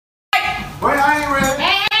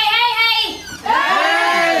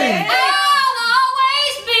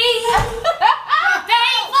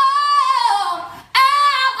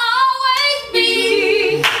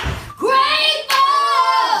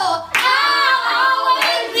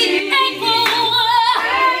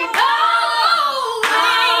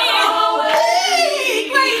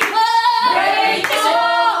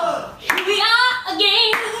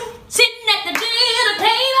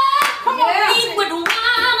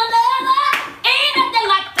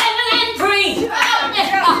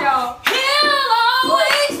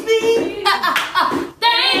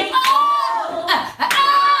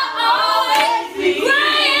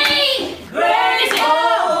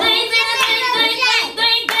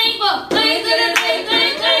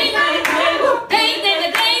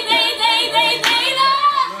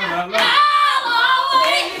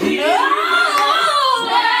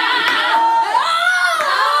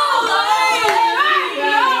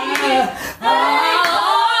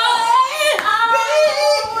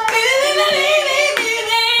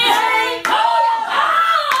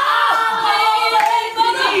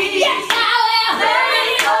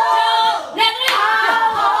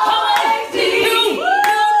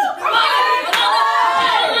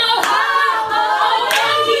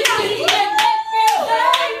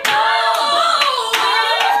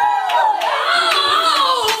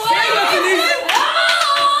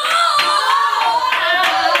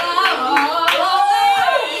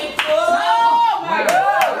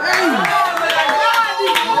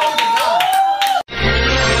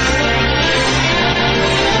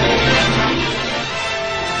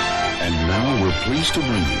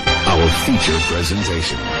feature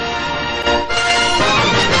presentation.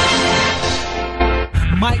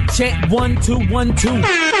 Mic check 1 2 1 2.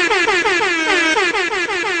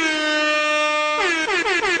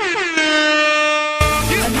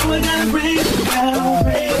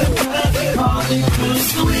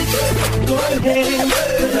 Go ahead,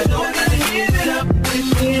 'cause I know I gotta give it up.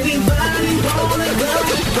 If anybody wanna go,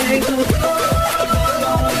 break the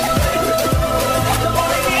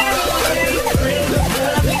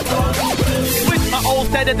switch my old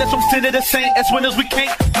status that's from sin to the saint. As winners we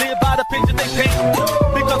can't live by the picture they paint,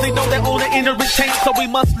 because they know they own the inner restraint. So we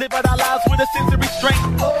must live out our lives with a sense of restraint.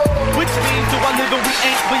 Which means do I live and we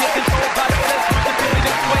ain't? We are controlled by the flesh, we continue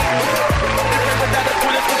to swing.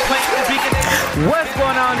 What's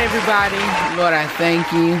going on, everybody? Lord, I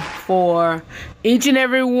thank you for each and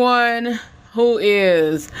every one who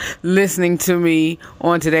is listening to me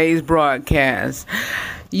on today's broadcast.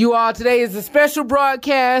 You all, today is a special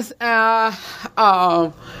broadcast. I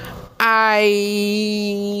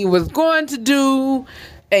was going to do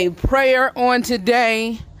a prayer on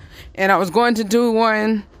today, and I was going to do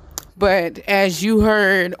one, but as you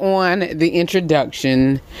heard on the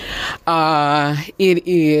introduction,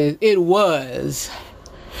 it was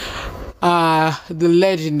the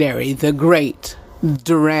legendary, the great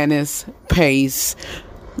Duranice Pace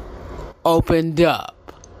opened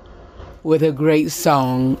up with a great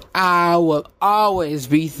song. I will always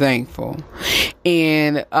be thankful.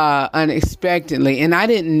 And unexpectedly, and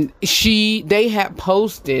they had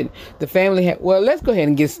posted, the family had, well, let's go ahead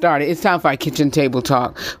and get started. It's time for our kitchen table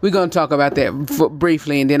talk. We're going to talk about that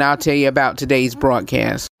briefly, and then I'll tell you about today's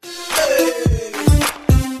broadcast.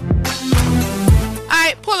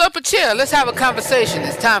 Pull up a chair. Let's have a conversation.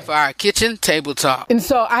 It's time for our kitchen table talk. And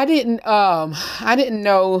so I didn't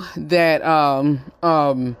know that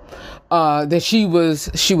that she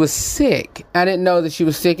was sick. I didn't know that she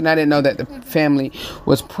was sick, and I didn't know that the family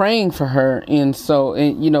was praying for her, and so,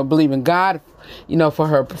 and believing God, for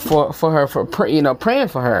her, praying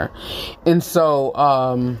for her, and so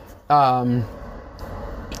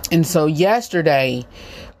yesterday,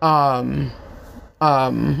 I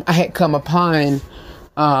had come upon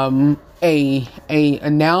a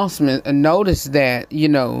announcement, a notice that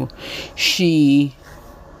she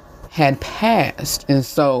had passed, and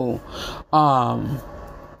so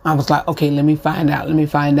I was like, okay, let me find out.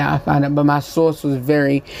 But my source was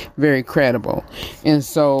very, very credible, and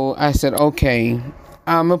so I said, okay,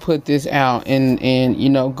 I'm gonna put this out and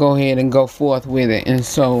go ahead and go forth with it. And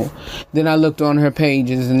so then I looked on her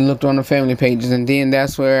pages and looked on the family pages, and then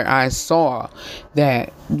that's where I saw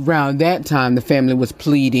that around that time the family was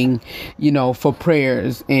pleading, for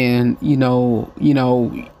prayers, and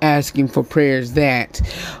asking for prayers that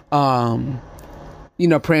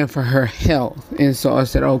praying for her health. And so I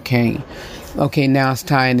said, okay, now it's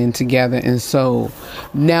tying in together. And so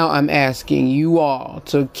now I'm asking you all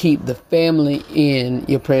to keep the family in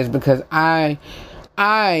your prayers, because I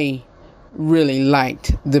really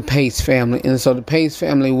liked the Pace family. And so the Pace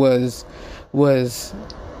family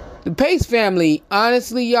the Pace family,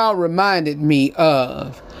 honestly, y'all, reminded me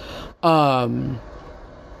of,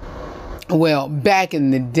 back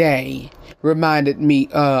in the day, reminded me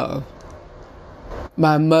of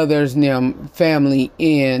my mother's family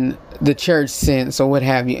in the church sense, or what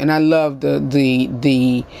have you. And I love I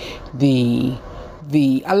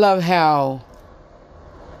love how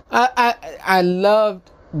I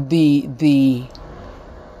loved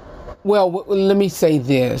let me say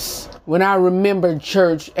this. When I remember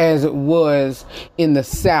church as it was in the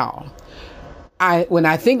South, when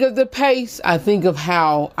I think of the Pace, I think of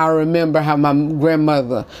how I remember how my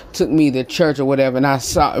grandmother took me to church or whatever, and I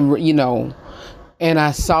saw, and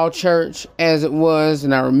I saw church as it was,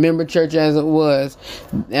 and I remember church as it was.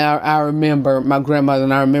 I remember my grandmother,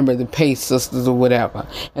 and I remember the Pace sisters or whatever,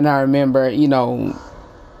 and I remember,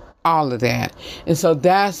 all of that. And so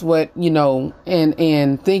that's what,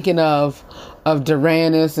 and thinking of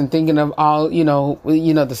Duranice, and thinking of all,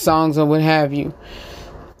 the songs or what have you,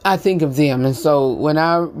 I think of them. And so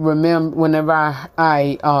whenever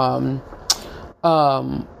I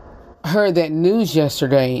heard that news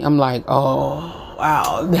yesterday, I'm like, oh,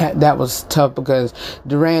 wow, that was tough, because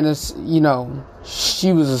Duranice,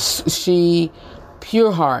 she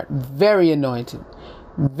pure heart, very anointed,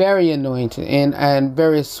 and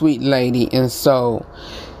very sweet lady. And so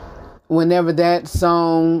whenever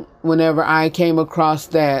I came across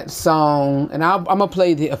that song, and I'm gonna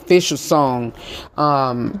play the official song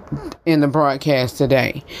in the broadcast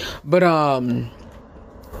today, but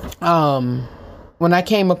when I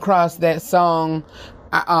came across that song,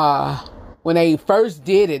 when they first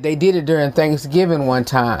did it, they did it during Thanksgiving one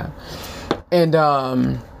time. And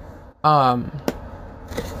I'm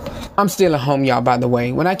still at home, y'all, by the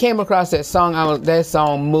way. When I came across that song, that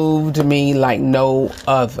song moved me like no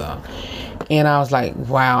other. And I was like,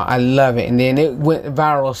 wow, I love it. And then it went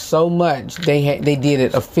viral so much, they did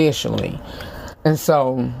it officially. And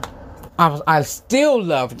so I still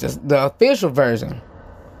love the official version.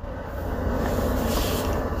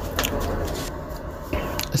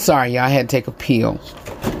 Sorry, y'all, I had to take a pill.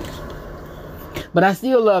 But I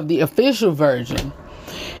still love the official version.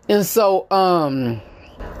 And so,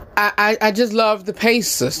 I just love the Pace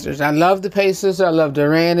sisters. I love the Pace sisters. I love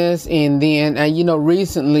Duranice. And then,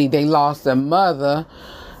 recently they lost their mother.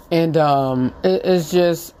 And it's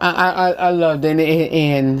just, I loved it.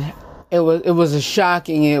 And it was a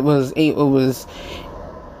shocking. It was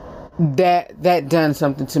that done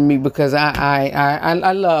something to me, because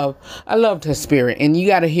I loved her spirit. And you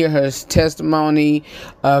got to hear her testimony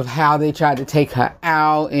of how they tried to take her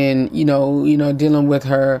out, and dealing with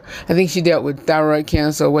her. I think she dealt with thyroid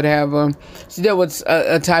cancer or whatever. She dealt with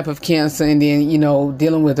a type of cancer, and then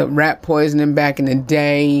dealing with a rat poisoning back in the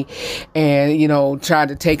day, and tried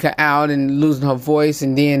to take her out and losing her voice.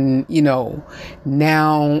 And then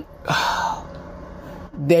now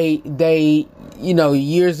they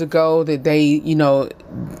years ago that they,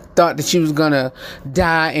 thought that she was gonna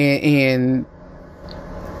die, and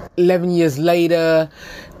 11 years later,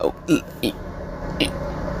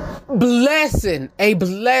 a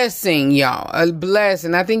blessing, y'all, a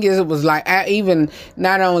blessing. I think it was like, even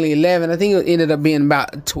not only 11, I think it ended up being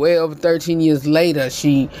about 12, 13 years later,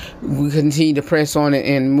 she continued to press on it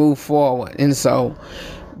and move forward. And so,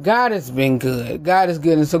 God has been good. God is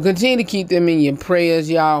good. And so continue to keep them in your prayers,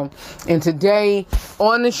 y'all. And today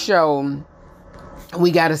on the show, we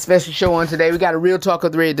got a special show on today. We got a Real Talk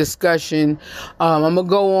of the Red discussion. I'm going to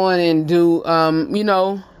go on and do,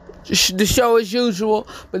 the show as usual.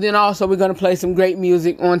 But then also we're going to play some great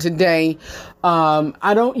music on today.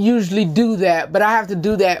 I don't usually do that, but I have to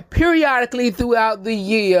do that periodically throughout the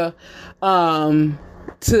year.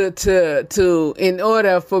 To in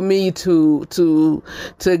order for me to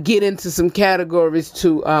get into some categories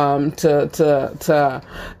and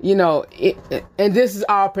this is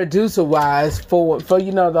all producer wise for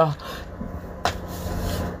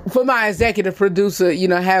my executive producer,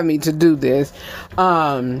 have me to do this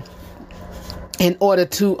in order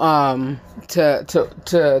to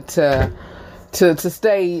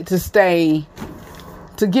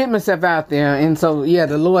get myself out there. And so,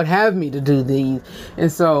 the Lord have me to do these.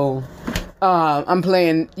 And so, I'm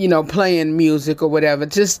playing music or whatever,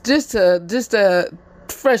 just to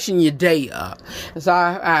freshen your day up. And so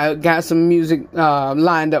I got some music,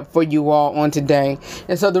 lined up for you all on today.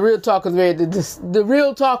 And so the Real Talk of the Red, the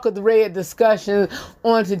Real Talk of the Red discussion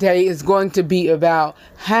on today is going to be about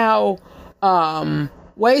how,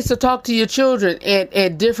 ways to talk to your children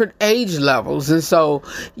at different age levels. And so,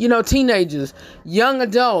 teenagers, young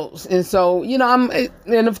adults. And so,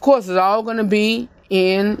 and of course it's all going to be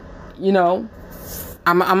in, I'm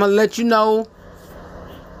going to let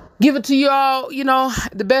give it to you all,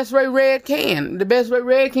 the best way Red can. The best way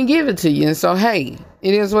Red can give it to you. And so, hey,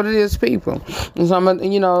 it is what it is, people. And so,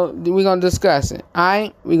 we're going to discuss it. All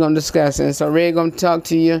right? We're going to discuss it. And so, Red going to talk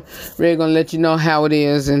to you. Red going to let you know how it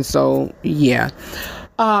is. And so, yeah.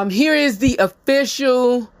 Here is the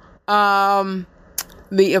official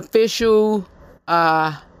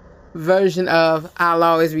version of I'll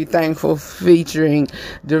Always Be Thankful, featuring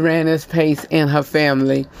Duranice Pace and her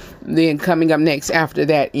family. Then coming up next after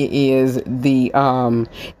that, it is the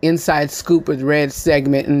Inside Scoop with Red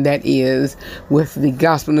segment, and that is with the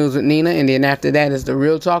Gospel News with Nina. And then after that is the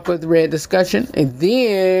Real Talk with Red discussion. And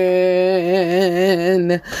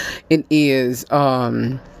then it is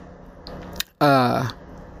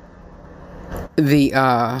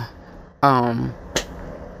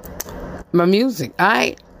my music.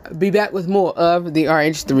 I be back with more of the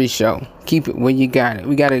RH3 show. Keep it where you got it.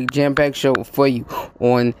 We got a jam-packed show for you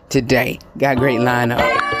on today. Got a great lineup.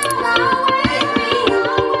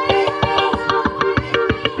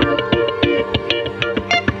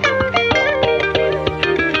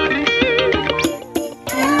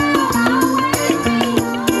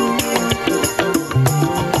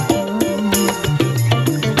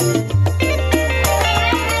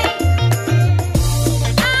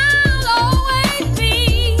 I'll always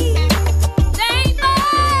be grateful.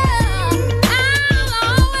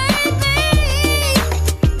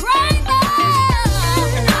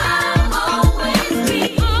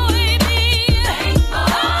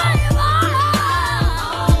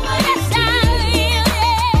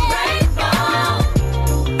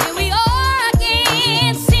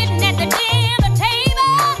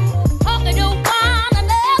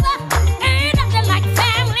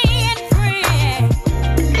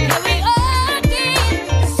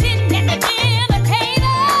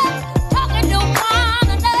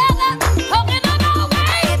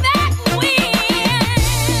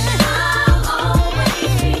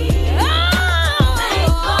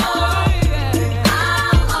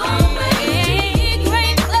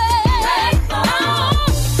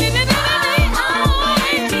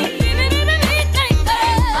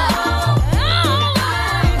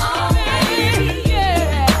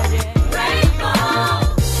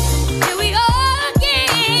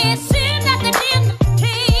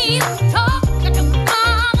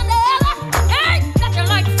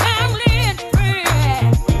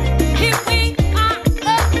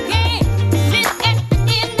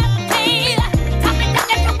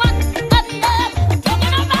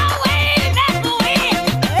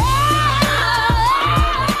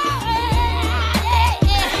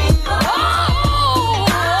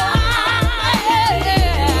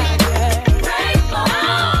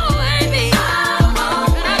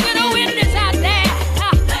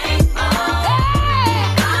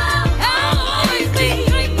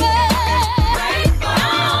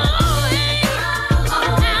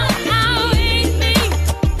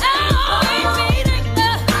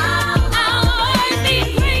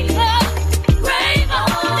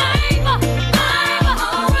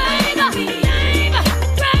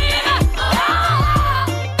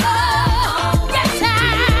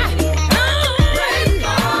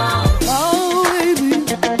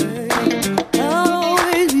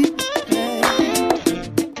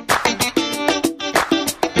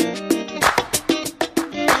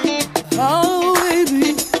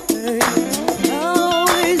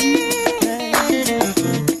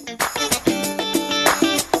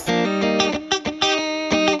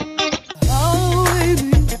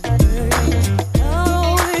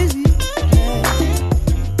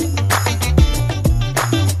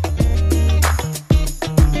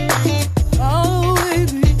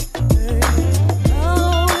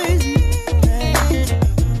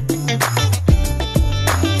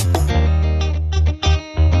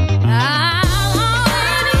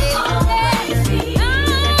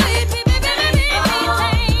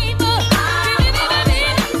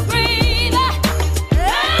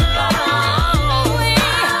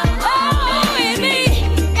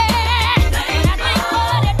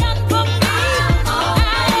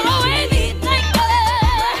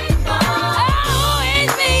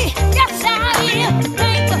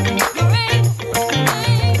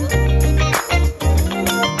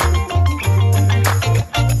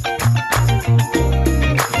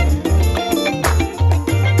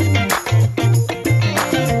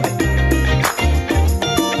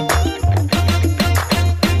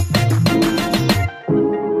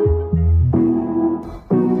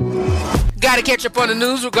 catch up on the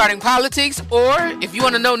news regarding politics, or if you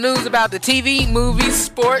want to know news about the TV, movies,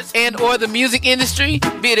 sports, and or the music industry,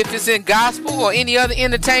 be it if it's in gospel or any other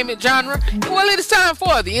entertainment genre, well, it is time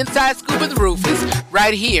for the Inside Scoop with Rufus,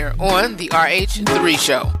 right here on the RH3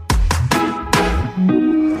 Show.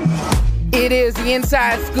 It is the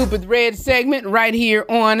Inside Scoop with Red segment right here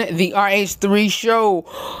on the RH3 Show.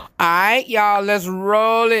 All right, y'all, let's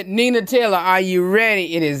roll it. Nina Taylor, are you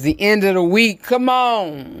ready? It is the end of the week. Come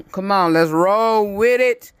on, let's roll with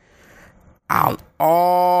it. I'll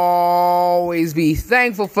always be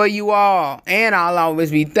thankful for you all, and I'll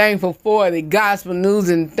always be thankful for the gospel news,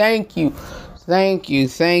 and thank you. Thank you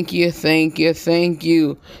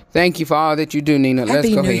for all that you do, Nina. Let's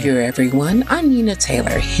go ahead. Happy New Year, everyone. I'm Nina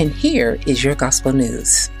Taylor, and here is your gospel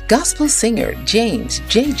news. Gospel singer James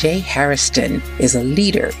J.J. Harrison is a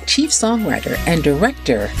leader, chief songwriter, and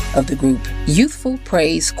director of the group Youthful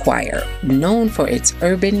Praise Choir, known for its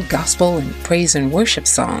urban gospel and praise and worship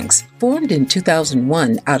songs. Formed in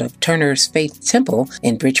 2001 out of Turner's Faith Temple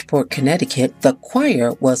in Bridgeport, Connecticut, the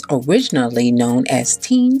choir was originally known as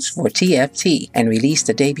Teens for TFT and released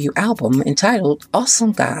a debut album entitled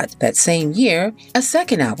Awesome God. That same year, a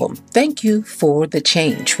second album, Thank You for the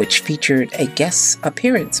Change, which featured a guest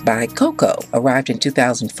appearance by Coco, arrived in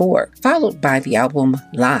 2004, followed by the album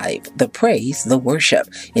Live, The Praise, The Worship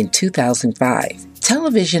in 2005.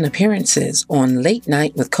 Television appearances on Late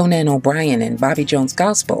Night with Conan O'Brien and Bobby Jones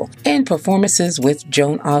Gospel, and performances with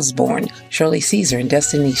Joan Osborne, Shirley Caesar, and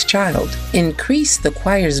Destiny's Child increased the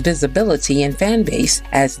choir's visibility and fan base,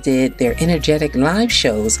 as did their energetic live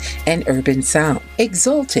shows and urban sound.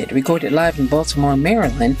 Exalted, recorded live in Baltimore,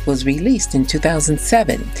 Maryland, was released in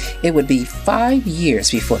 2007. It would be 5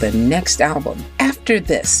 years before the next album. After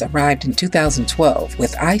this arrived in 2012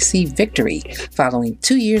 with I See Victory, following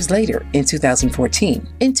 2 years later in 2014.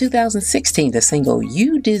 In 2016, the single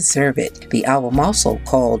You Deserve It, the album also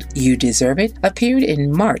called You Deserve It, appeared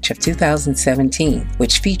in March of 2017,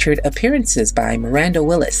 which featured appearances by Miranda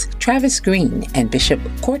Willis, Travis Green, and Bishop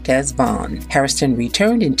Cortez Vaughn. Harrison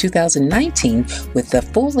returned in 2019 with the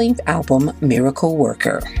full-length album Miracle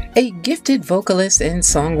Worker. A gifted vocalist and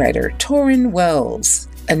songwriter, Torrin Wells,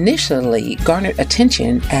 initially garnered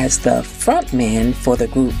attention as the frontman for the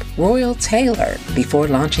group Royal Taylor before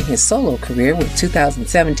launching his solo career with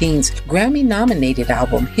 2017's Grammy-nominated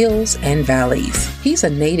album Hills and Valleys. He's a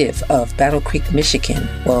native of Battle Creek, Michigan.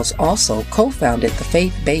 Wells also co-founded the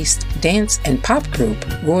faith-based dance and pop group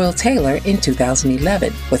Royal Taylor in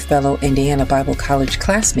 2011 with fellow Indiana Bible College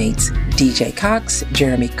classmates DJ Cox,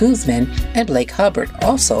 Jeremy Guzman, and Blake Hubbard.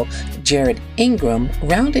 Also, Jared Ingram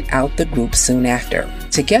rounded out the group soon after.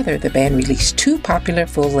 Together, the band released 2 popular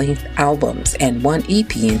full-length albums and 1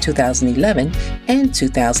 EP in 2011 and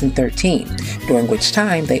 2013, during which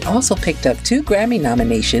time they also picked up 2 Grammy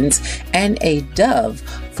nominations and a Dove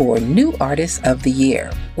for New Artist of the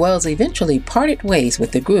Year. Wells eventually parted ways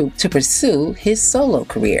with the group to pursue his solo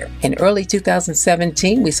career. In early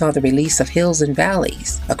 2017, we saw the release of Hills and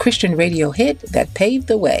Valleys, a Christian radio hit that paved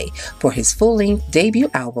the way for his full-length debut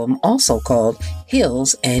album, also called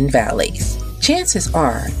Hills and Valleys. Chances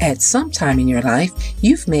are, at some time in your life,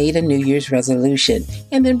 you've made a New Year's resolution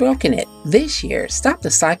and then broken it. This year, stop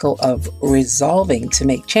the cycle of resolving to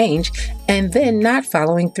make change and then not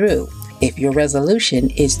following through. If your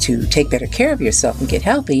resolution is to take better care of yourself and get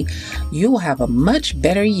healthy, you will have a much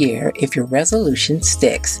better year if your resolution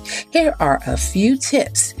sticks. Here are a few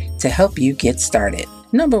tips to help you get started.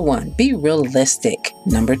 Number 1, be realistic.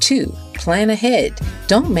 Number 2, plan ahead.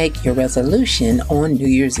 Don't make your resolution on New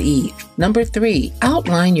Year's Eve. Number 3,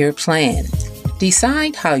 outline your plan.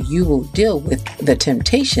 Decide how you will deal with the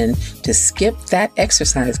temptation to skip that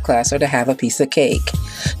exercise class or to have a piece of cake.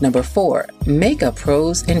 Number 4, make a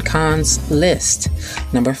pros and cons list.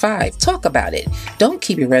 Number 5, talk about it. Don't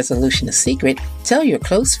keep your resolution a secret. Tell your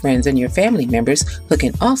close friends and your family members who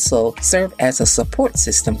can also serve as a support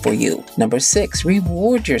system for you. Number 6,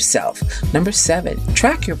 reward yourself. Number 7,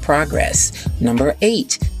 track your progress. Number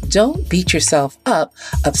 8, don't beat yourself up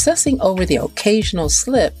obsessing over the occasional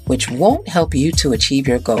slip, which won't help you to achieve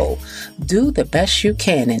your goal. Do the best you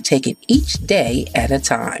can and take it each day at a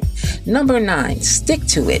time. Number 9, stick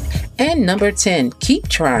to it. And number 10, keep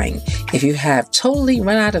trying. If you have totally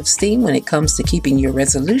run out of steam when it comes to keeping your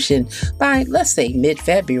resolution by, let's say,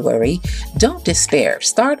 mid-February, don't despair.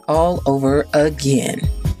 Start all over again.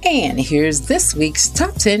 And here's this week's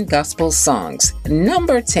top 10 gospel songs.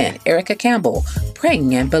 Number 10, Erica Campbell,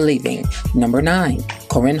 Praying and Believing. Number 9,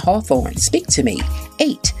 Corinne Hawthorne, Speak to Me.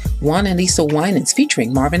 8, Juan and Lisa Winans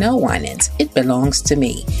featuring Marvin L. Winans, It Belongs to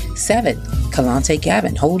Me. 7, Kalante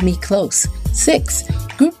Gavin, Hold Me Close. 6,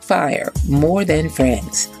 Group Fire, More Than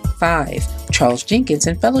Friends. 5, Charles Jenkins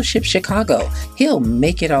and Fellowship Chicago, He'll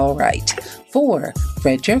Make It All Right. 4,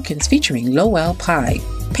 Fred Jerkins featuring Lowell Pie,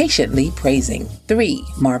 Patiently Praising. 3,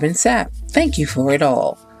 Marvin Sapp, Thank You for It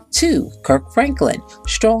All. 2, Kirk Franklin,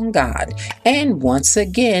 Strong God. And once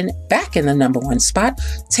again, back in the number 1 spot,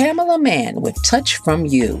 Tamala Mann with Touch From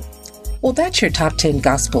You. Well, that's your top 10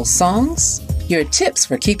 gospel songs, your tips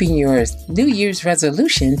for keeping your New Year's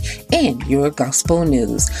resolution, and your gospel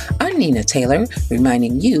news. I'm Nina Taylor,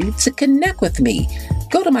 reminding you to connect with me.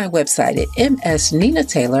 Go to my website at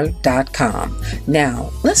msninataylor.com.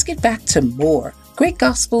 Now, let's get back to more great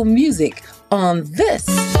gospel music on this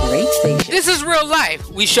great station. This is real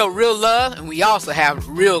life. We show real love, and we also have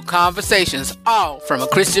real conversations, all from a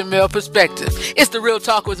Christian male perspective. It's the Real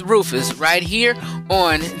Talk with Rufus right here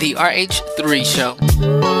on the RH3 Show.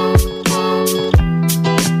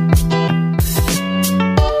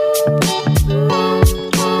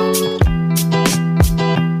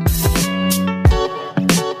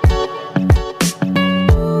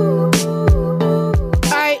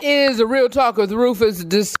 Is a Real Talk with Rufus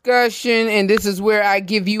discussion, and this is where I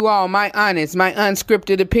give you all my honest, my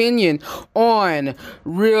unscripted opinion on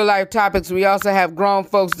real life topics. We also have grown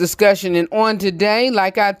folks discussion, and on today,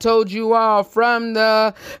 like I told you all from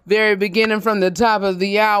the very beginning, from the top of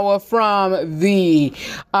the hour, from the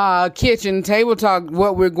kitchen table talk,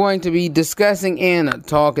 what we're going to be discussing and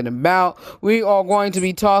talking about. We are going to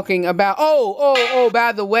be talking about,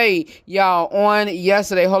 by the way, y'all, on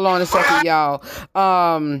yesterday, hold on a second, y'all.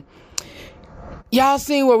 Y'all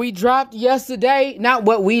seen what we dropped yesterday? Not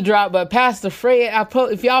what we dropped, but Pastor Fred.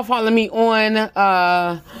 If y'all follow me on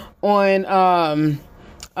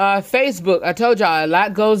Facebook, I told y'all a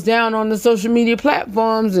lot goes down on the social media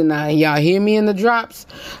platforms, and y'all hear me in the drops.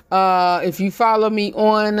 If you follow me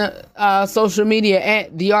on social media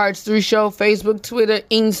at the RH3 Show, Facebook, Twitter,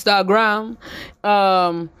 Instagram,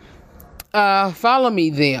 follow me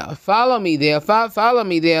there. Follow me there. Follow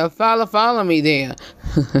me there. Follow me there.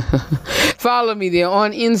 Follow me there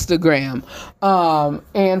on Instagram,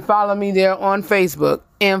 and follow me there on Facebook,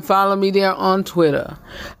 and follow me there on Twitter,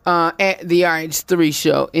 at the RH3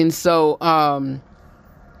 Show. And so, a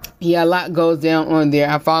lot goes down on there.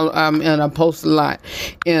 I follow, and I post a lot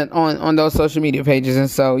on those social media pages. And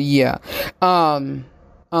so,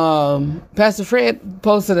 Pastor Fred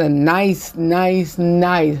posted a nice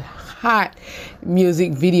hot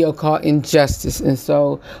music video called Injustice. And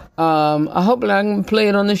so I hope that I can play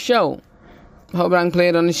it on the show. And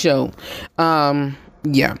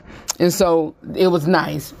so it was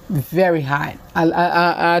nice, very hot.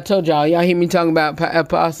 I told y'all hear me talking about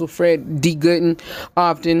Apostle Fred D. Gooden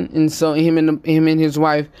often, and so him and his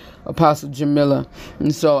wife Apostle Jamila.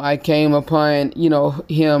 And so I came upon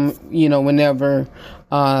him whenever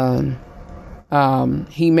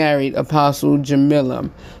he married Apostle Jamila,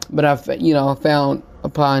 but I found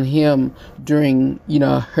upon him during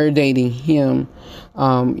her dating him,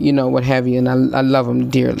 what have you, and I love him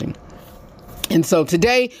dearly. And so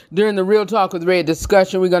today, during the Real Talk with Red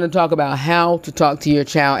discussion, we're going to talk about how to talk to your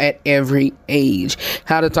child at every age.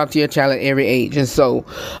 And so,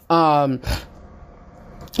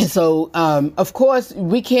 of course,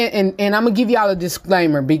 we can't, and I'm going to give y'all a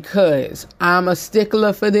disclaimer because I'm a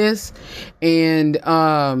stickler for this. And,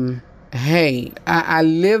 hey, I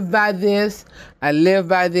live by this. I live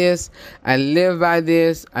by this.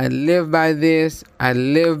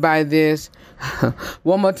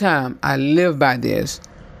 One more time. I live by this.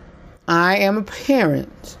 I am a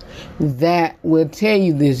parent that will tell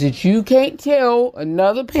you this, that you can't tell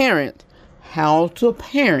another parent how to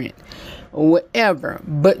parent or whatever,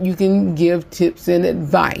 but you can give tips and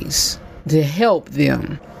advice to help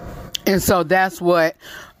them. And so that's what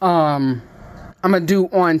I'm going to do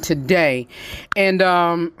on today. And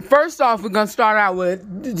first off, we're going to start out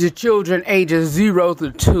with the children ages 0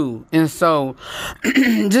 to 2. And so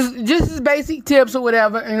just basic tips or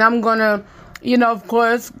whatever. And I'm going to, of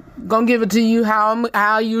course, going to give it to you how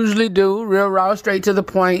I usually do, real raw, straight to the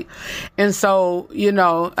point. And so,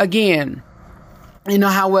 again,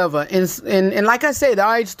 however, and like I said, the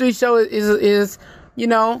RH3 Show is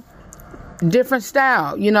different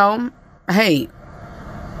style, hey,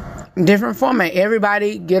 different format.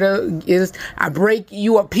 Everybody I break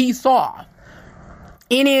you a piece off.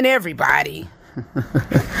 Any and everybody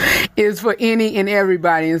is for any and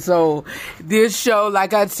everybody. And so this show,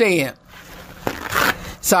 like I said,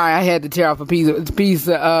 sorry, I had to tear off a piece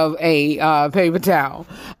of a paper towel.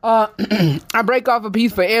 I break off a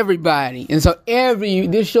piece for everybody. And so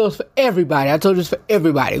this show is for everybody. I told you it's for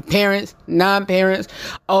everybody. Parents, non-parents,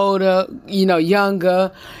 older,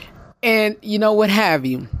 younger, and what have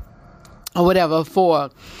you. or whatever for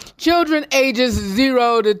children ages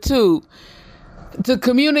 0 to 2 to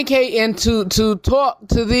communicate and to talk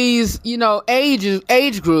to these,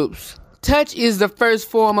 age groups. Touch is the first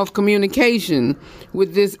form of communication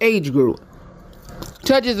with this age group.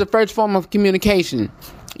 Touch is the first form of communication.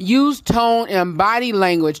 Use tone and body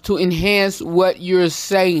language to enhance what you're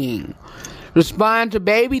saying. Respond to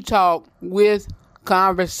baby talk with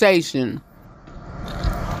conversation.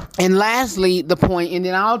 And lastly, the point, and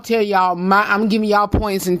then I'll tell y'all, I'm giving y'all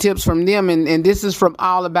points and tips from them, and this is from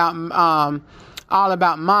all about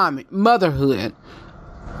motherhood.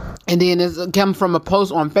 And then it's come from a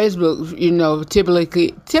post on Facebook,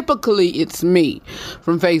 typically it's me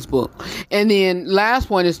from Facebook. And then last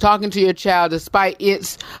point is talking to your child despite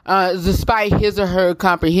his or her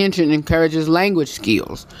comprehension encourages language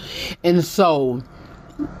skills. And so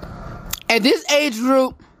at this age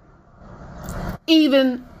group,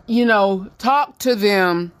 even, talk to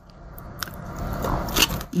them.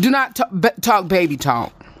 Do not talk baby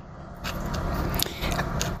talk.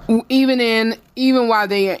 Even while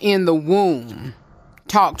they are in the womb,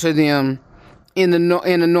 talk to them in a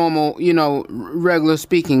normal, regular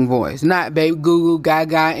speaking voice, not baby goo goo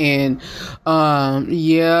gaga and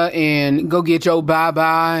and go get your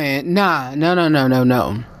bye and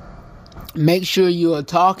no. Make sure you are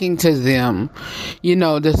talking to them,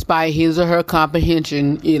 despite his or her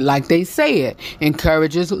comprehension, like they say it,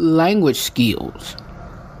 encourages language skills.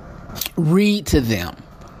 Read to them.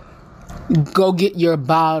 Go get your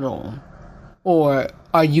bottle. Or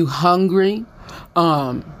are you hungry?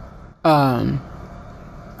 Not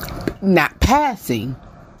passing.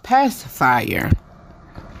 Pacifier.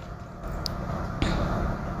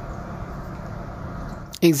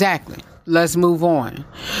 Exactly. Let's move on.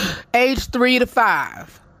 Age 3 to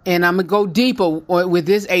 5. And I'm going to go deeper with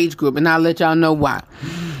this age group, and I'll let y'all know why.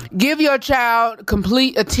 Give your child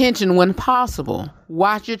complete attention when possible.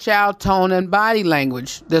 Watch your child's tone and body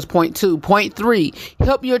language. That's point 2. Point 3,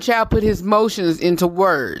 help your child put his emotions into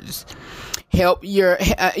words.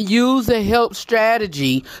 Use a help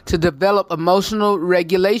strategy to develop emotional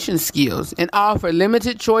regulation skills and offer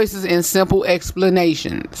limited choices and simple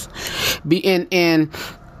explanations.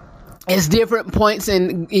 It's different points,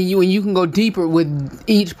 and you can go deeper with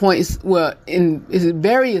each point. Well, in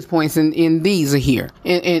various points in these are here,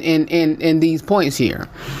 in these points here.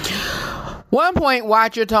 1 point: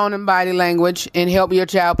 watch your tone and body language, and help your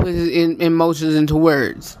child put his emotions into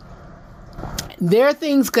words. There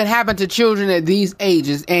things could happen to children at these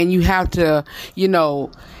ages, and you have to,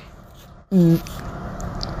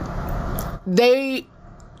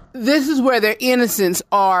 this is where their innocence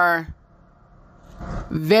are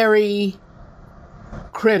very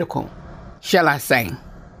critical, shall I say.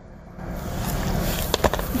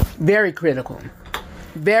 Very critical.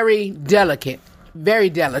 Very delicate. Very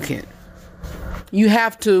delicate. You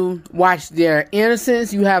have to watch their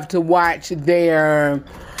innocence. You have to watch their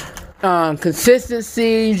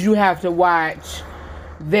consistencies. You have to watch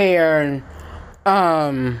their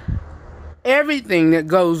everything that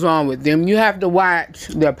goes on with them. You have to watch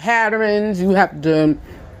their patterns. You have to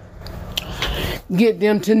get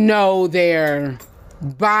them to know their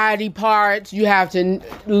body parts. You have to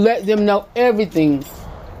let them know everything.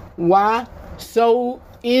 Why? So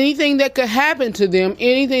anything that could happen to them,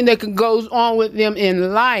 anything that could goes on with them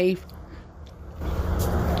in life,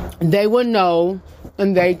 they would know,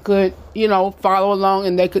 and they could, follow along,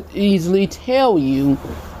 and they could easily tell you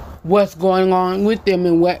what's going on with them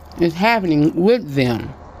and what is happening with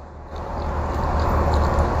them.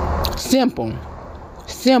 Simple.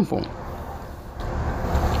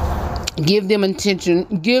 Give them attention.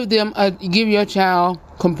 Give your child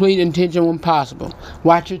complete attention when possible.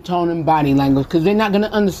 Watch your tone and body language, because they're not going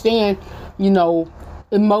to understand,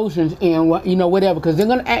 emotions and whatever. Because they're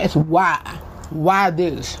going to ask why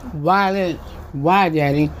this, why that, why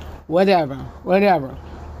daddy, whatever.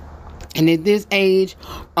 And at this age,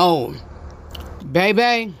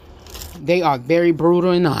 baby, they are very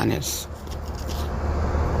brutal and honest.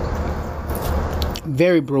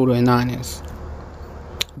 Very brutal and honest.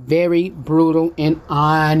 Very brutal and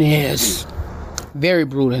honest. Very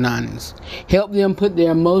brutal and honest. Help them put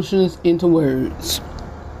their emotions into words.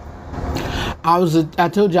 I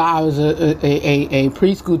told y'all I was a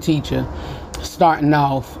preschool teacher starting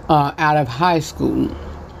off out of high school.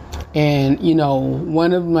 And,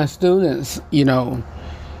 one of my students, they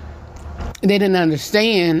didn't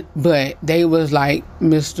understand, but they was like,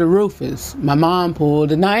 Mr. Rufus, my mom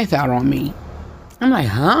pulled a knife out on me. I'm like,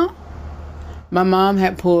 huh? My mom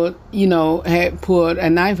had pulled a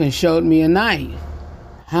knife and showed me a knife.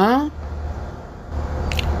 Huh?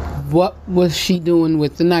 What was she doing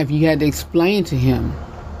with the knife? You had to explain to him.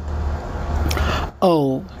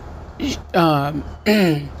 oh,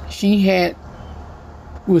 she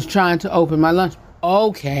was trying to open my lunch.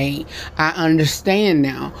 Okay, I understand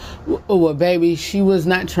now. Well, baby, she was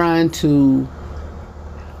not trying to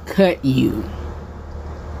cut you.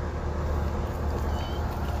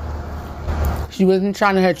 She wasn't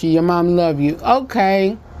trying to hurt you. Your mom loved you.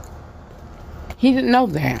 Okay. He didn't know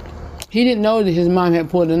that. He didn't know that his mom had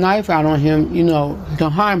pulled a knife out on him, to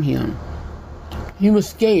harm him. He was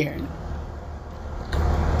scared.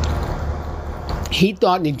 He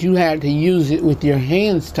thought that you had to use it with your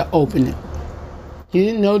hands to open it. He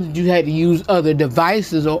didn't know that you had to use other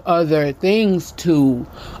devices or other things to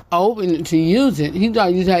open it, to use it. He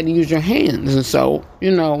thought you just had to use your hands. And so,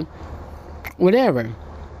 whatever.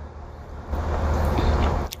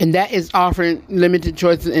 And that is offering limited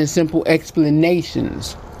choices and simple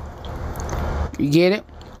explanations. You get it?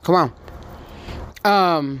 Come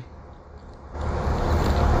on.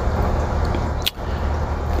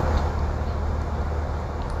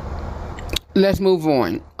 Let's move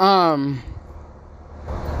on.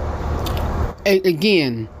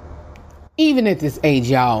 Again, even at this age,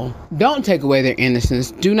 y'all, don't take away their innocence.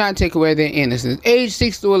 Do not take away their innocence. Age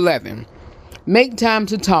 6 to 11. Make time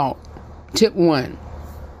to talk. Tip 1.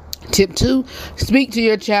 Tip 2, speak to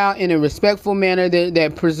your child in a respectful manner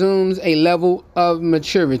that presumes a level of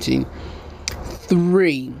maturity.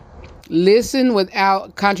 3, listen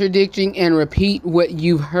without contradicting and repeat what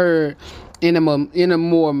you've heard in a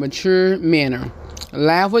more mature manner.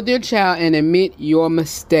 Laugh with your child and admit your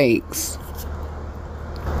mistakes.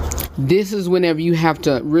 This is whenever you have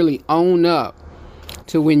to really own up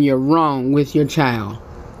to when you're wrong with your child.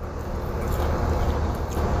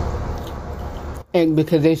 And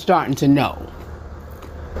because they're starting to know.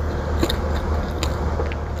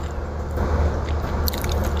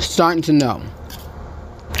 Starting to know.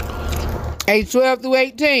 Age 12 through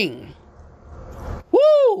 18.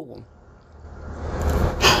 Woo!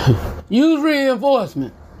 Use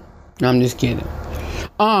reinforcement. No, I'm just kidding.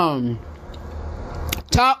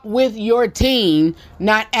 Talk with your teen,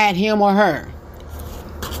 not at him or her.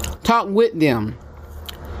 Talk with them.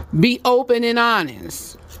 Be open and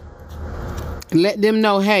honest. Let them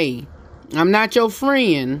know, hey, I'm not your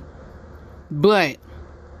friend, but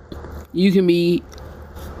you can be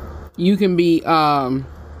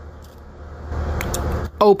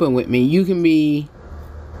open with me. You can be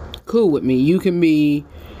cool with me. You can be,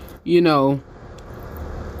 you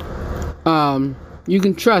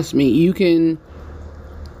can trust me. You can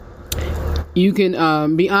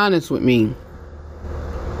be honest with me.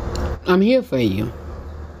 I'm here for you.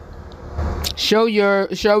 Show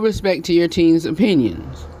respect to your teen's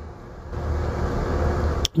opinions.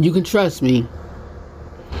 You can trust me.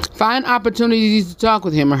 Find opportunities to talk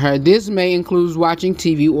with him or her. This may include watching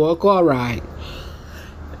TV or a car ride.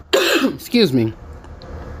 Excuse me.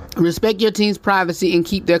 Respect your teen's privacy and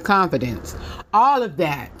keep their confidence. All of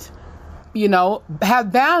that.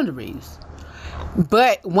 Have boundaries.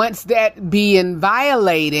 But once that being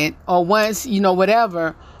violated, or once,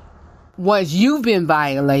 once you've been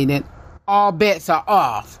violated, all bets are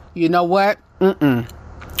off. You know what?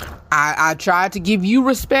 I tried to give you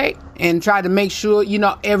respect and try to make sure,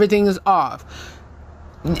 everything is off.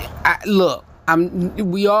 We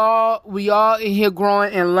all in here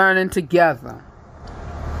growing and learning together.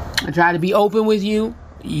 I try to be open with you.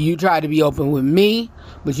 You try to be open with me.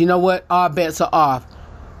 But you know what? All bets are off.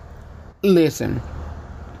 Listen.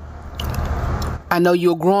 I know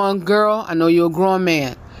you're a grown girl. I know you're a grown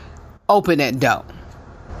man. Open that door.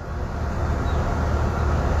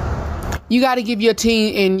 You got to give your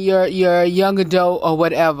teen and your young adult or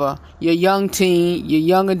whatever, your young teen, your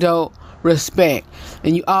young adult respect.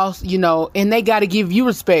 And you also, and they got to give you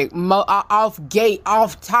respect off gate,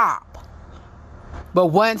 off top. But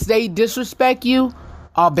once they disrespect you,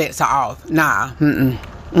 all bets are off. Nah.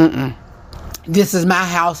 This is my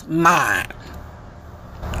house, mine.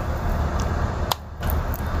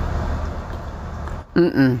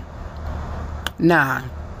 Nah.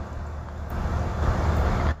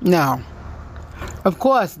 No. Of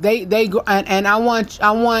course, they go, and I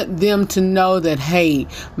want them to know that, hey,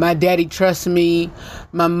 my daddy trusts me,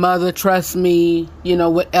 my mother trusts me,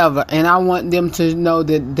 whatever. And I want them to know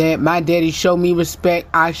that my daddy show me respect.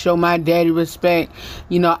 I show my daddy respect.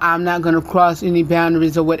 I'm not going to cross any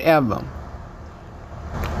boundaries or whatever.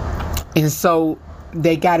 And so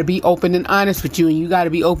they got to be open and honest with you, and you got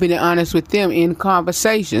to be open and honest with them in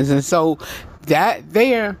conversations. And so that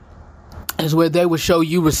there is where they will show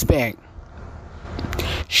you respect.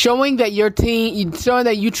 Showing that you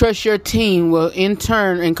trust your teen will in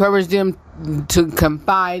turn encourage them to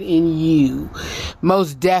confide in you.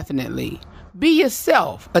 Most definitely. Be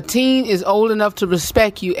yourself. A teen is old enough to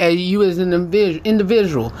respect you as an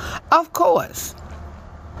individual. Of course.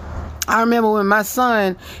 I remember when my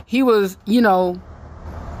son, he was,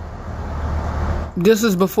 this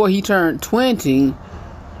is before he turned 20,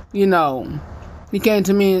 he came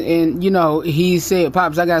to me and, he said,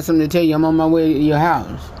 Pops, I got something to tell you. I'm on my way to your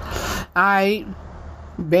house. I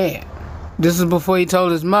bet. This is before he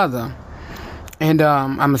told his mother. And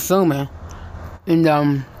I'm assuming.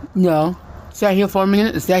 And, sat here for a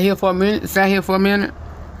minute.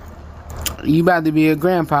 You about to be a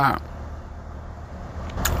grandpa.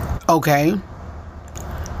 Okay.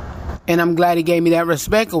 And I'm glad he gave me that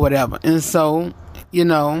respect or whatever. And so,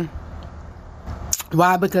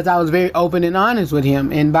 why? Because I was very open and honest with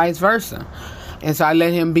him and vice versa. And so I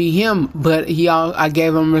let him be him, but I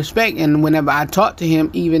gave him respect. And whenever I talked to him,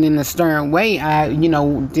 even in a stern way, I,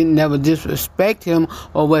 didn't never disrespect him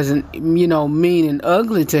or wasn't, mean and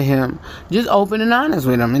ugly to him. Just open and honest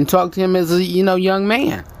with him and talk to him as a, young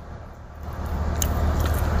man.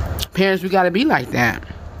 Parents, we got to be like that.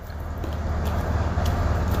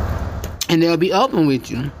 And they'll be open with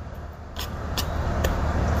you.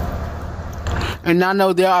 And I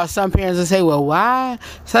know there are some parents that say, well, why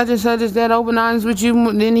such and such is that open honest with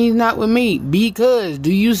you, then he's not with me? Because,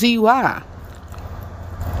 do you see why?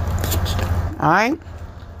 Alright?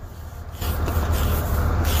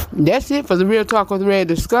 That's it for the Real Talk with Red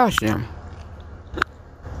discussion.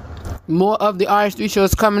 More of the RH3 show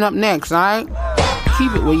is coming up next, alright?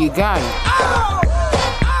 Keep it where you got it.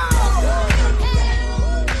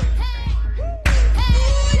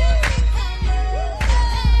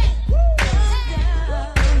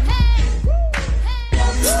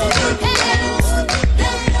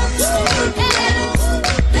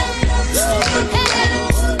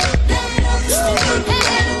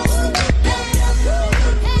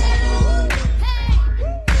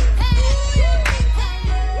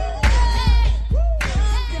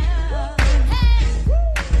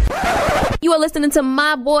 You are listening to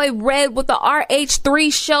my boy Red with the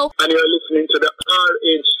RH3 show. And you're listening to the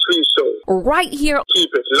RH3 show. Right here. Keep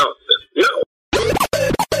it locked. Yo.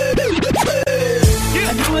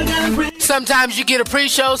 Sometimes you get a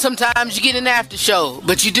pre-show, sometimes you get an after-show,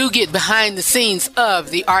 but you do get behind the scenes of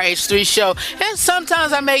the RH3 show, and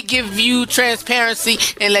sometimes I may give you transparency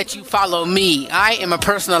and let you follow me. I am a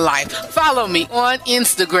personal life. Follow me on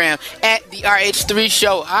Instagram at the RH3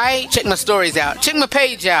 show. I check my stories out. Check my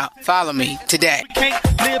page out. Follow me today. We can't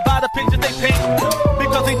live by the picture they paint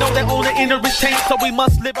because they know their own inner restraint, so we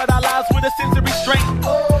must live out our lives with a sense of restraint.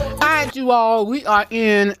 Alright, you all, we are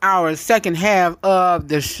in our second half of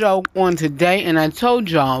the show on today, and I told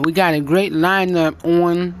y'all we got a great lineup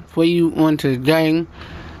on for you on today.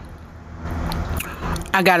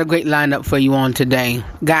 I got a great lineup for you on today.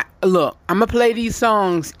 Look, I'm gonna play these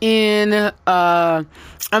songs I'm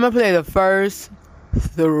gonna play the first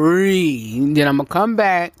 3, then I'm gonna come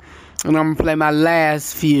back and I'm gonna play my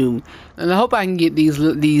last few, and I hope I can get these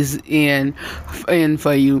in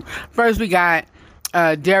for you. First, we got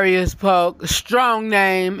Darius Polk, Strong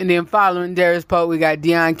Name, and then following Darius Polk, we got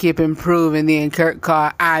Deion Kippen, Prove, and then Kurt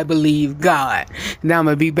Carr, I Believe God. Now I'm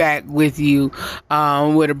gonna be back with you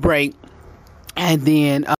with a break, and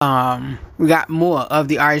then we got more of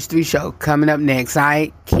the RH3 show coming up next.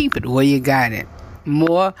 Alright, keep it where you got it.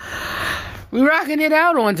 More, we rocking it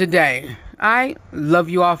out on today. Alright, love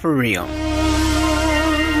you all for real.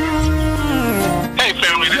 Hey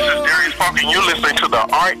family, this is Darius Park and you're listening to the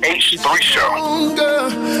RH3 show. Stronger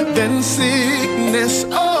than sickness,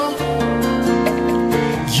 oh,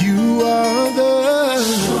 you are the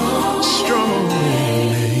strong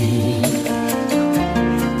name,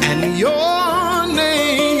 and your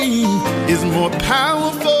name is more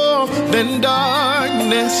powerful than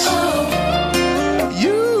darkness.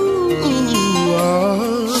 You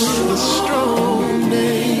are the strong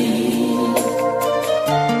name,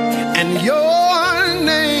 and your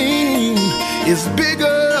name is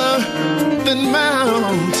bigger than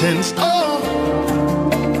mountains. Oh,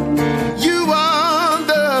 you are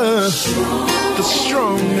the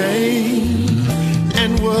strong name,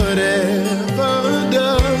 and whatever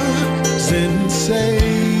doesn't say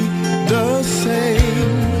the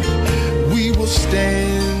same, we will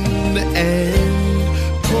stand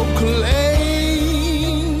and proclaim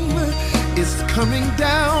is coming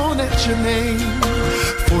down at your name,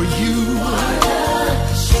 for you are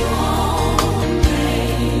the strong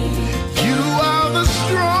name. You are the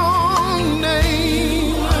strong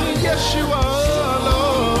name. Yes, you are,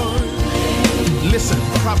 Lord. Listen,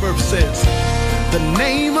 Proverbs says, the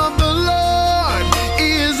name of the Lord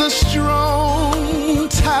is a strong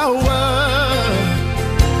tower.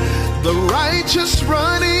 The righteous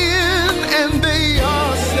run in and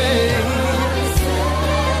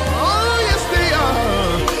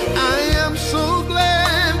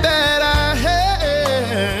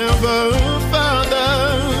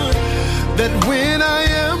that when I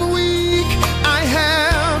am weak, I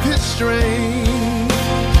have his strength.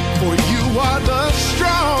 For you are the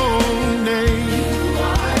strong name.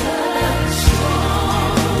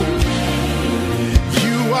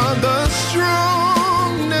 You are the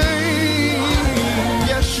strong name.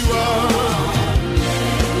 Yes, you are.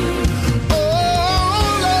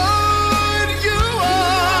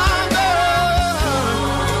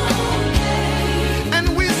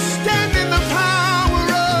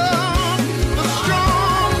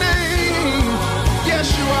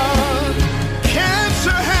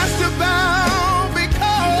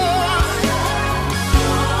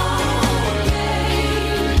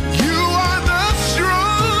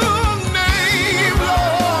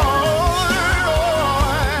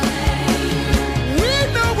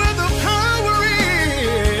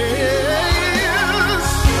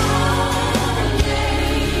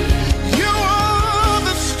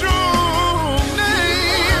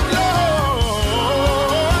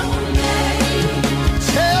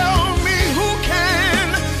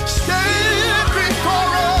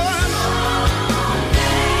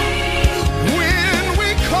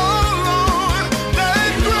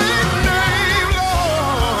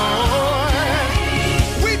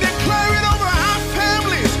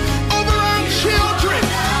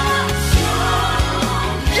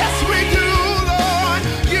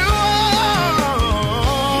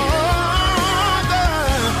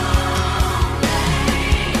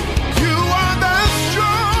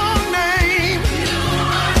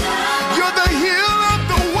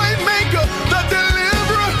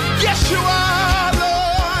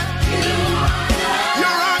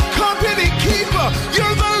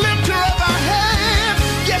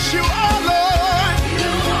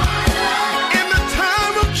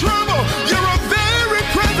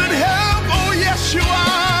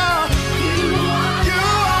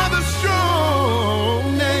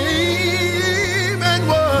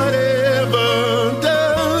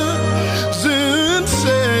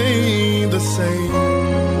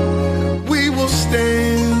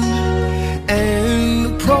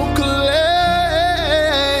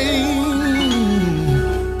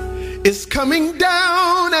 Coming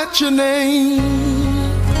down at your name.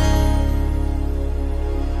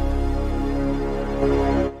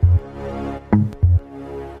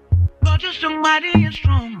 Lord, you're so mighty and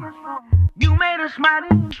strong. You made us mighty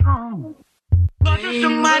and strong. Lord, you're so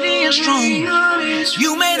mighty and strong.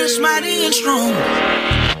 You made us mighty and strong.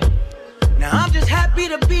 Now I'm just happy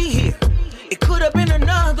to be here. It could have been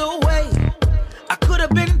another way. I could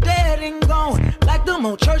have been dead and gone, like them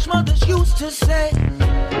old church mothers used to say.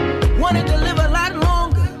 Wanted to live a lot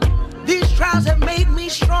longer. These trials have made me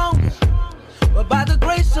stronger. But by the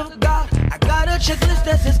grace of God, I got a checklist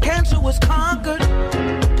that says cancer was conquered.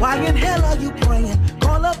 Why in hell are you praying?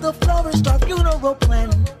 Call up the floor and start funeral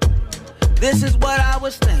planning. This is what I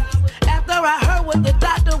was thinking after I heard what the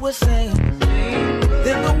doctor was saying.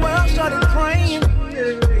 Then the world started praying,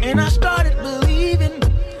 and I started believing.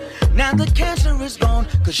 Now the cancer is gone,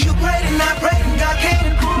 cause you prayed and I prayed and God came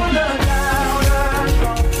and pulled us out.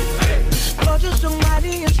 Lord, you're so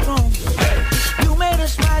mighty and strong. You made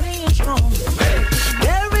us mighty and strong.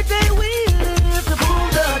 Every day we live to pull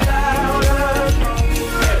the down.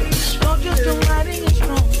 Lord, you're so mighty and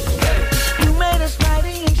strong. You made us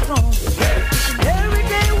mighty and strong. Every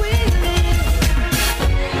day we live.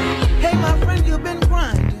 Hey, my friend, you've been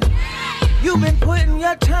grinding. You've been putting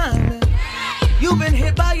your time in. You've been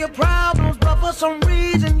hit by your problems, but for some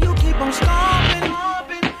reason you keep on stomping.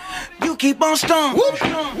 You keep on stomping.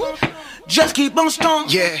 Just keep on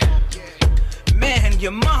stomping. Yeah. Man,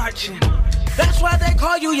 you're marching. That's why they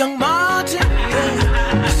call you Young Martin.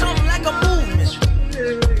 Yeah. Something like a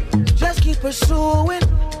movement. Just keep pursuing.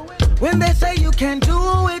 When they say you can't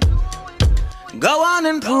do it, go on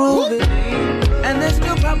and prove it. And they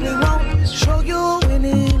still probably won't show you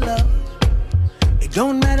any love. It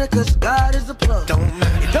don't matter cause God is the plug.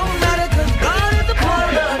 It don't matter cause God is the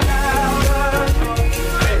plug.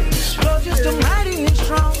 Lord, you're so mighty and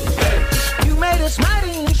strong. You made us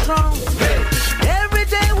mighty and strong. Every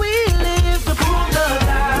day we live to prove the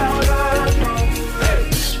loud.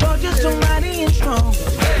 Lord, you're so mighty and strong.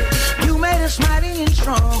 You made us mighty and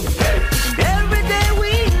strong. Every day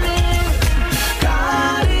we live,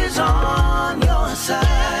 God is on your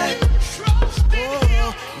side.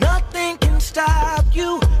 Oh, nothing can stop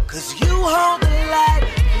you, cause you hold the light.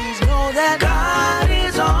 Please know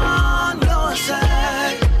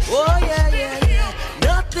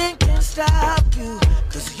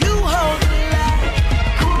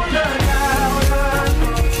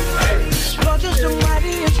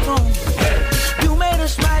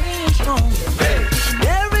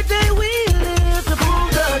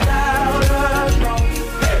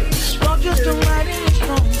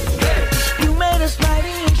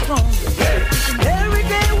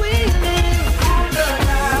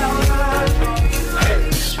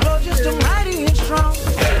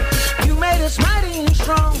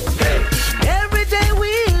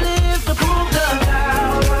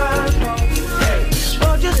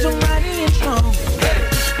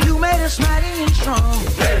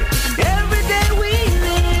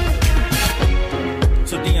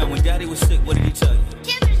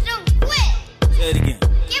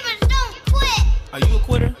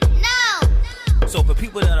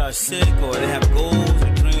sick or they have goals or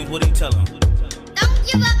dreams, what do you tell them? Don't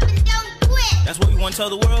give up and don't quit. That's what you want to tell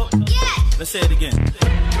the world? Yes. Let's say it again.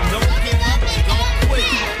 Don't give up and don't quit.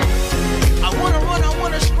 I wanna run, I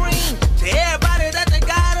wanna scream to everybody that they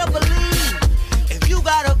gotta believe. If you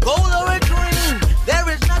got a goal or a dream, there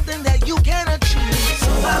is nothing that you can achieve.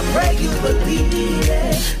 So I pray you believe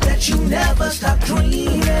it, that you never stop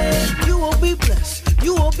dreaming. You will be blessed,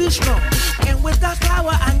 you will be strong, and with that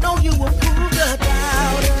power I know you will prove the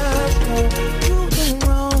doubters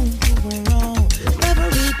wrong. Proving wrong,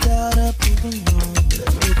 every doubter proving wrong.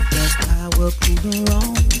 With that power proving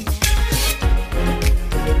wrong.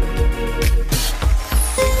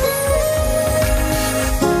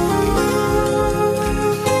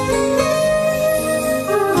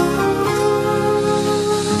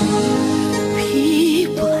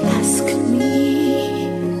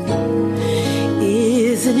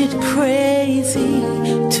 Crazy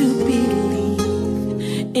to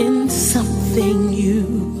believe in something you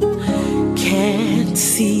can't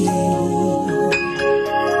see.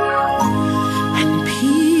 And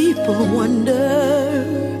people wonder,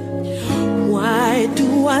 why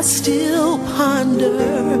do I still ponder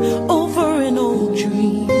over an old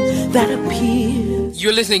dream that appears?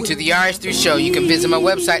 You're listening to The RH3 Show. You can visit my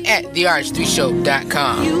website at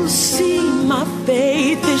therh3show.com. You see, my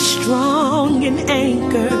faith is strong and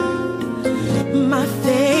anchored. My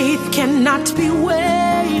faith cannot be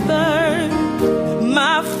wavered.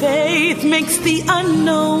 My faith makes the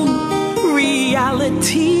unknown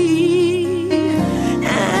reality.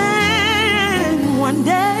 And one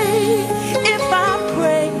day, if I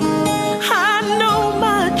pray, I know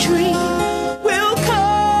my dream will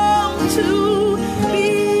come to be.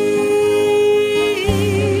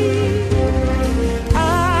 I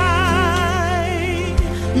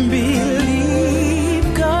believe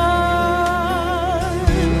God.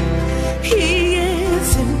 He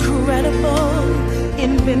is incredible,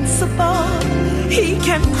 invincible. He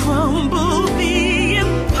can crumble the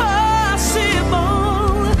impossible.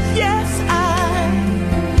 Yes, I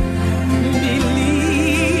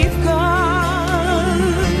believe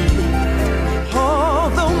God.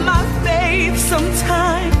 Although my faith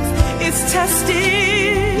sometimes is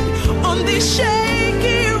tested on this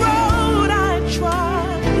shaky road I trod.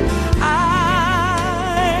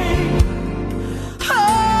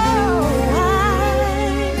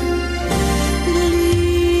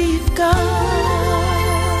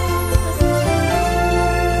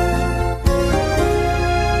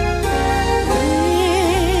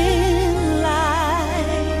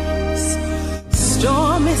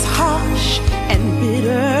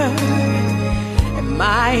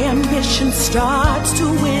 My ambition starts to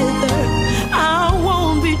wither. I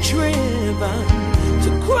won't be driven to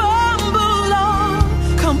crumble or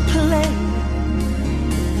complain.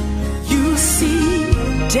 You see,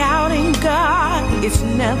 doubting God is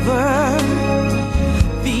never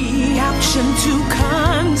the option to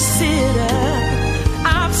consider.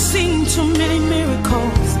 I've seen too many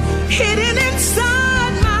miracles hidden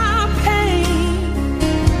inside my pain.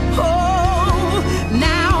 Oh,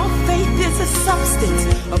 now faith is a substance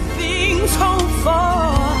of things hoped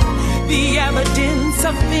for, the evidence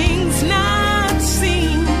of things not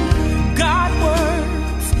seen. God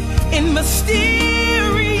works in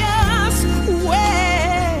mysterious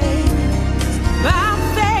ways. By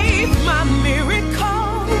faith, my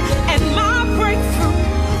miracle and my breakthrough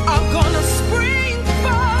are gonna spring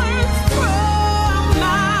forth from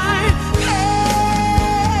my pain.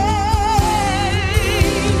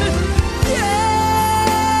 Yes,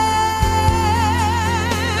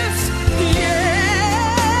 yes,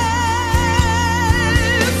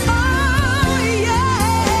 oh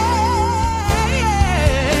yes,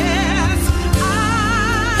 I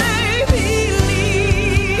believe.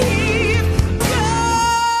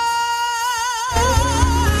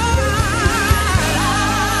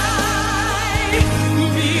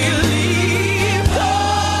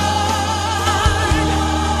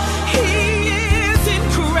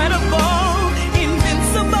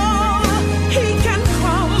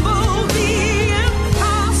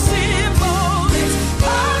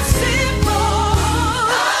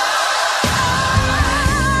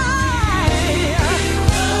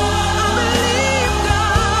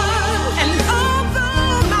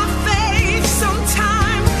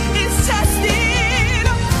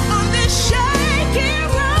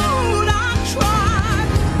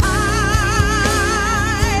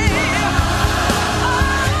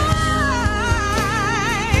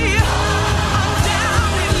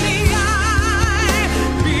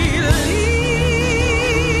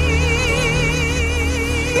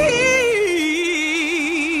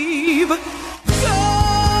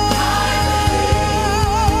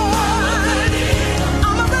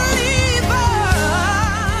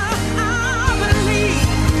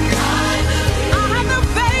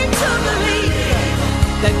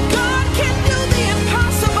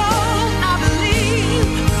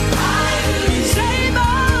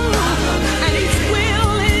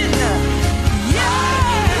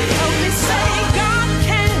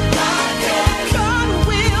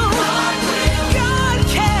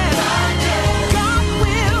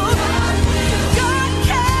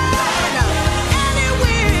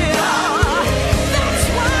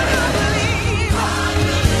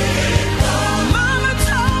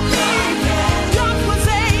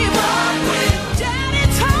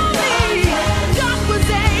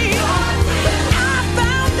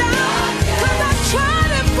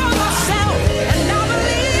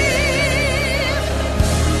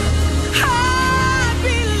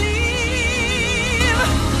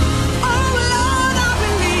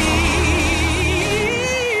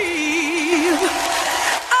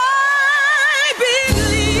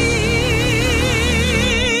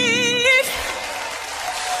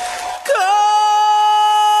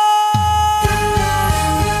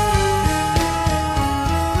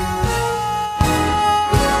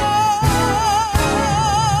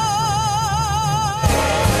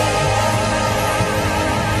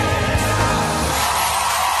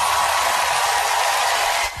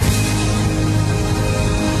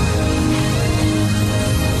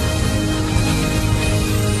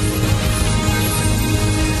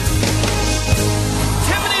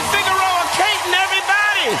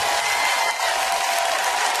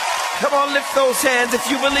 Come on, lift those hands if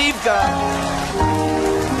you believe God.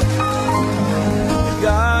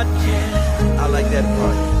 God can. I like that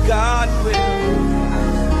part. God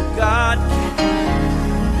will. God can.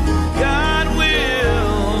 God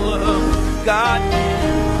will. God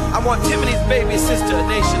can. I want Tiffany's baby sister,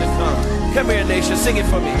 Nation, to come. Come here, Nation. Sing it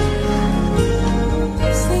for me.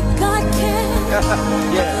 Say God can.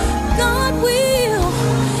 Yeah. God will.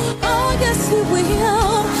 Oh, yes, He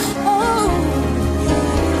will. Oh,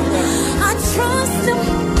 I trust Him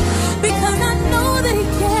because I know that He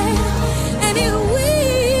can and He will.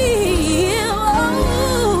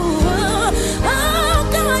 Oh,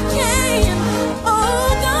 God can. Oh,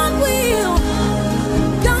 God will.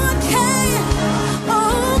 God can.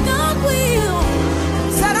 Oh, God will.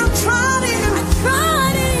 Said I'm trying Him. I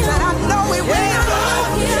tried Him. Said I know He will.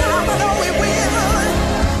 Yeah, I know He will.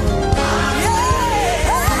 Yeah, I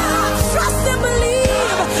trust and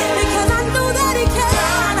believe because I know that He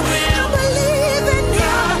can. I believe in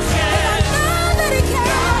Him and I know that He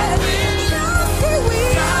can. Yes, He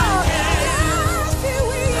will. Yes, He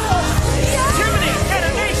will. Yes, Tiffany and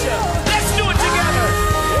Anisha, let's do it together.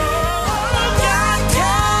 God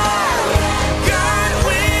can. God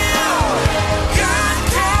will. God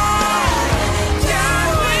can. God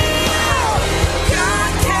will.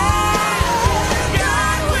 God can.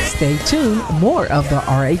 God will. Stay tuned. More of the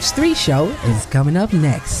RH3 show is coming up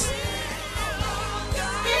next.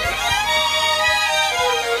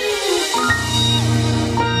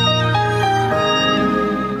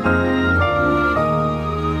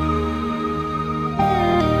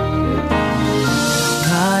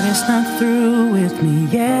 God is not through with me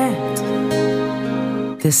yet.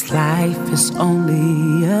 This life is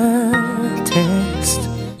only a test.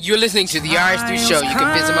 You're listening to the RH3 Show. You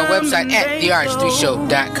can visit my website at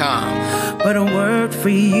therh3show.com. But a word for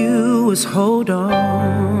you is hold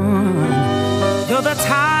on. Though the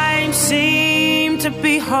times seem to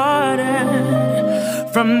be harder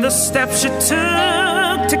from the steps you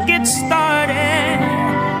took to get started.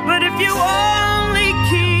 But if you only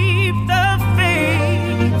keep the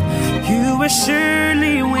faith, you will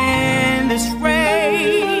surely win this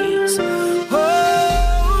race.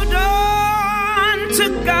 Hold on to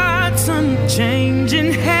God's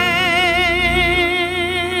unchanging hand.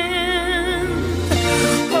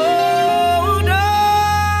 Hold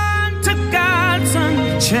on to God's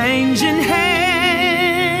unchanging hand.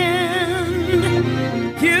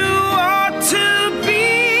 You ought to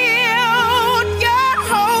build your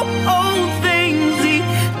hope on things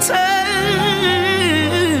eternal.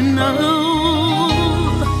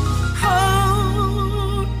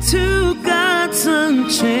 Hold to God's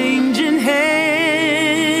unchanging hand.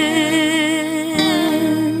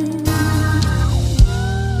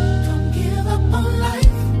 Don't give up on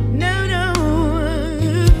life. No, no.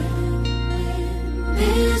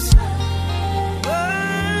 This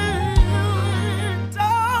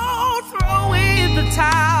don't throw in the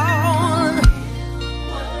towel.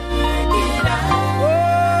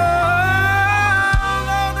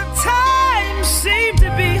 Although the times seem to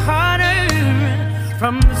be harder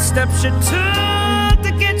from the steps you took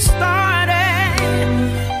to get started.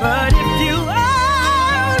 But if you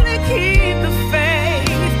only keep the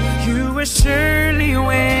faith, you will surely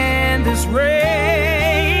win this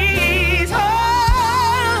race.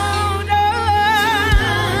 Hold on.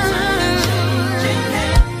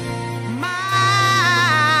 My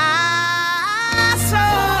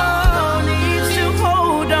soul needs to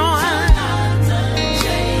hold on.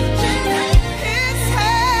 It's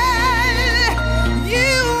hell.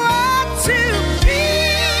 You ought to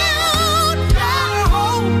build your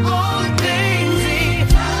hope on things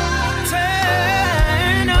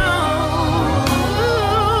eternal.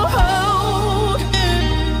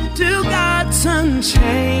 To God's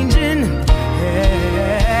unchanging hand.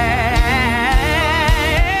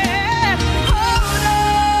 Hold on.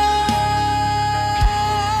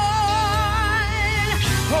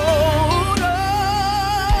 Hold on.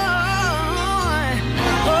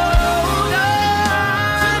 Hold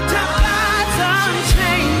on to God's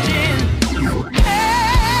unchanging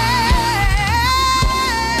hand.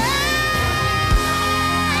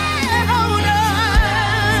 Hold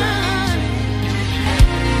on.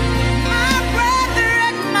 My brother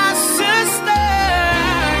and my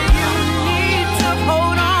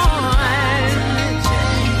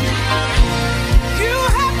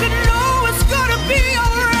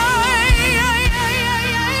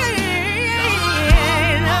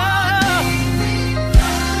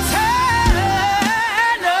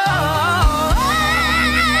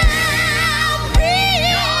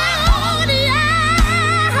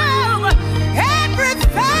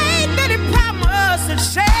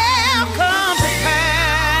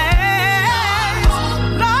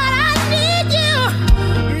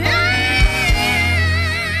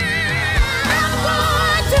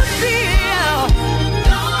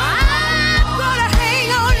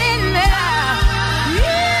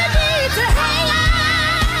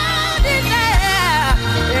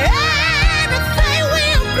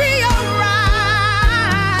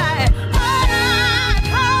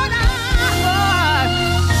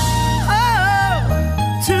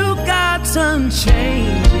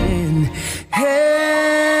changing.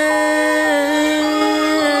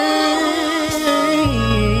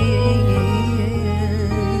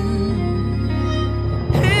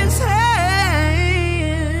 His hand.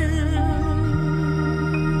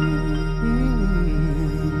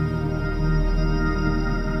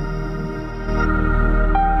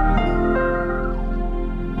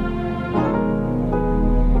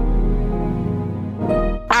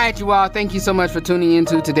 All right, you all, thank you so much for tuning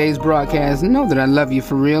into today's broadcast. Know that I love you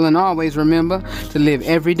for real, and always remember to live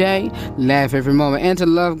every day, laugh every moment, and to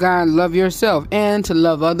love God, love yourself, and to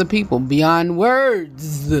love other people beyond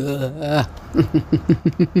words. For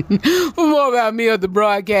more about me or the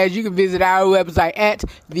broadcast, you can visit our website at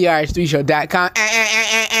therh3show.com.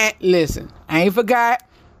 Listen, I ain't forgot.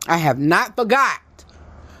 I have not forgot.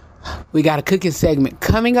 We got a cooking segment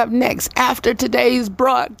coming up next after today's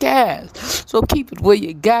broadcast. So keep it where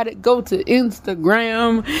you got it. Go to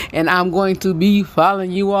Instagram, and I'm going to be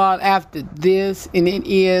following you all after this. And it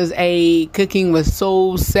is a Cooking with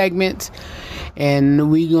Soul segment.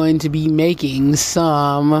 And we're going to be making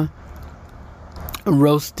some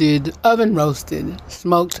oven roasted,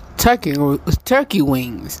 smoked turkey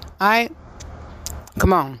wings. All right?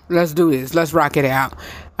 Come on, let's do this. Let's rock it out.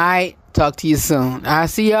 All right. Talk to you soon. I'll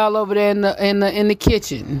see y'all over there in the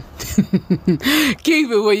kitchen.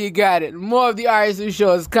 Keep it where you got it. More of the RTWR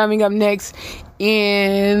show is coming up next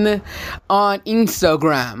on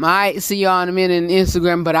Instagram. All right, see y'all in a minute on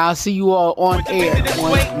Instagram, but I'll see you all on air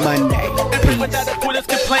on Monday.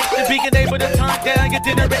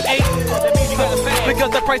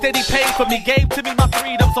 Because the price that he paid for me gave to me my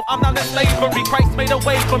freedom, so I'm not in slavery. Christ made a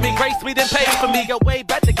way for me, grace me then paid for me. A way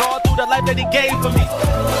back to God through the life that he gave for me.